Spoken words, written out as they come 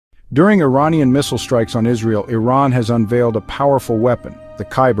During Iranian missile strikes on Israel, Iran has unveiled a powerful weapon, the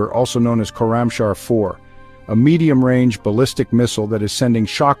Kheibar, also known as Khorramshahr-4, a medium-range ballistic missile that is sending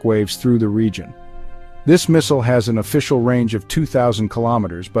shockwaves through the region. This missile has an official range of 2,000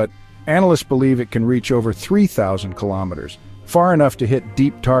 kilometers, but analysts believe it can reach over 3,000 kilometers, far enough to hit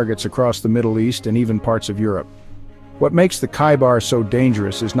deep targets across the Middle East and even parts of Europe. What makes the Kheibar so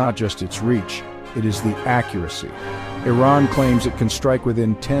dangerous is not just its reach, it is the accuracy. Iran claims it can strike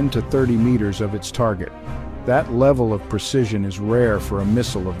within 10 to 30 meters of its target. That level of precision is rare for a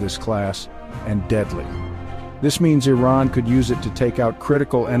missile of this class, and deadly. This means Iran could use it to take out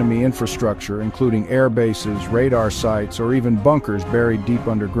critical enemy infrastructure, including air bases, radar sites, or even bunkers buried deep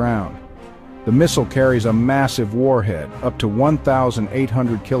underground. The missile carries a massive warhead, up to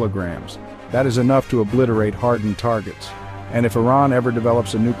 1,800 kilograms. That is enough to obliterate hardened targets. And if Iran ever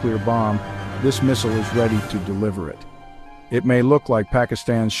develops a nuclear bomb, this missile is ready to deliver it. It may look like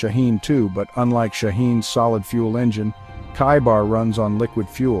Pakistan's Shaheen-2, but unlike Shaheen's solid-fuel engine, Kheibar runs on liquid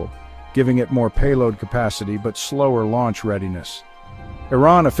fuel, giving it more payload capacity but slower launch readiness.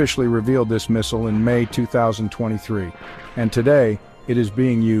 Iran officially revealed this missile in May 2023, and today it is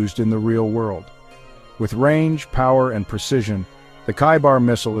being used in the real world. With range, power, and precision, the Kheibar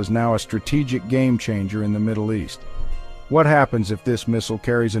missile is now a strategic game-changer in the Middle East. What happens if this missile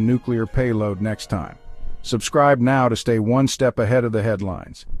carries a nuclear payload next time? Subscribe now to stay one step ahead of the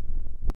headlines.